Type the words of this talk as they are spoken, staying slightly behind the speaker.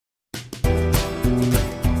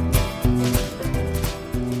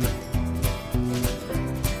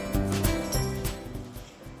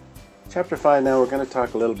Chapter 5 now, we're going to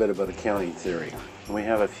talk a little bit about accounting theory. We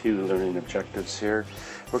have a few learning objectives here.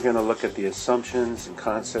 We're going to look at the assumptions and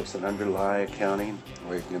concepts that underlie accounting.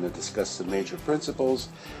 We're going to discuss some major principles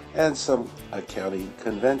and some accounting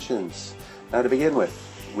conventions. Now to begin with,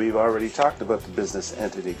 we've already talked about the business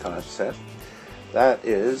entity concept. That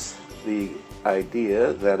is the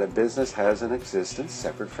idea that a business has an existence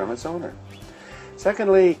separate from its owner.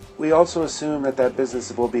 Secondly, we also assume that that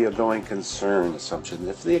business will be a going concern assumption.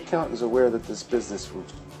 If the accountant is aware that this business was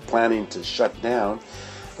planning to shut down,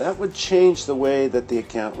 that would change the way that the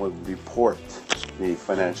accountant would report the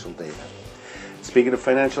financial data. Speaking of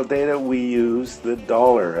financial data, we use the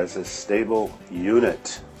dollar as a stable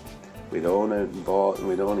unit. We don't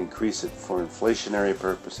increase it for inflationary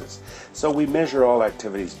purposes. So we measure all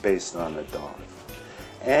activities based on the dollar.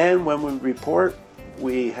 And when we report,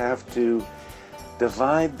 we have to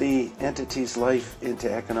divide the entity's life into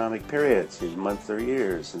economic periods, in months or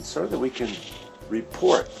years, and so that we can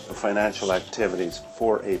report the financial activities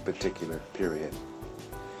for a particular period.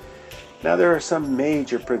 Now there are some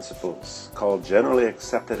major principles called generally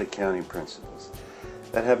accepted accounting principles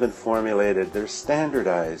that have been formulated. They're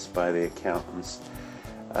standardized by the accountants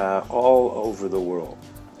all over the world,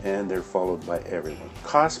 and they're followed by everyone.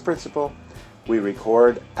 Cost principle: we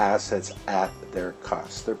record assets at their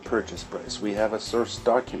cost, their purchase price. We have a source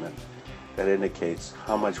document that indicates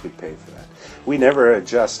how much we paid for that. We never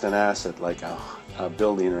adjust an asset like a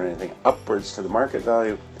building or anything upwards to the market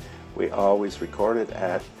value. We always record it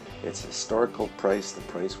at its historical price, the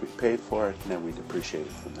price we paid for it, and then we depreciate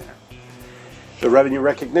it from there. The revenue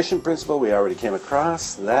recognition principle we already came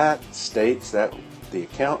across. That states that the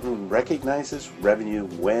accountant recognizes revenue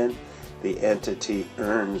when the entity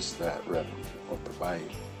earns that revenue, or by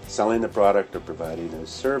selling the product or providing a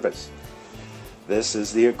service. This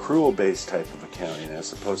is the accrual-based type of accounting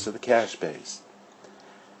as opposed to the cash-based.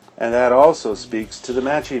 And that also speaks to the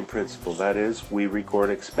matching principle. That is, we record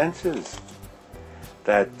expenses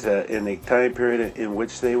that in the time period in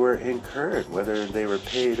which they were incurred, whether they were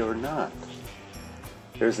paid or not.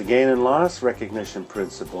 There's the gain and loss recognition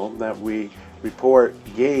principle, that we report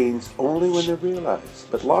gains only when they're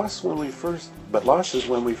realized, but losses when we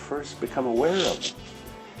first become aware of them.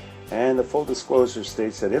 And the full disclosure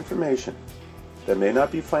states that information that may not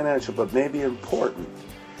be financial but may be important,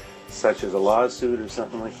 such as a lawsuit or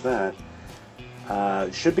something like that,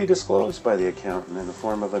 should be disclosed by the accountant in the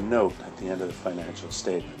form of a note at the end of the financial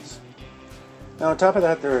statements. Now on top of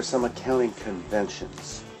that, there are some accounting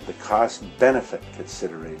conventions. The cost-benefit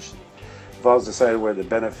consideration involves deciding where the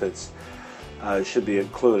benefits should be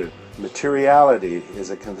included. Materiality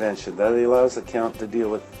is a convention that allows the accountant to deal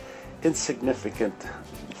with insignificant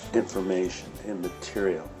information,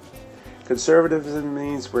 immaterial. Conservatism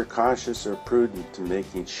means we're cautious or prudent in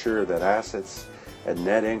making sure that assets and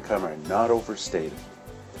net income are not overstated,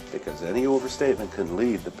 because any overstatement can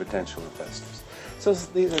lead to potential investors. So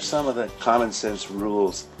these are some of the common sense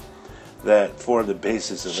rules that form the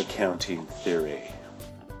basis of accounting theory.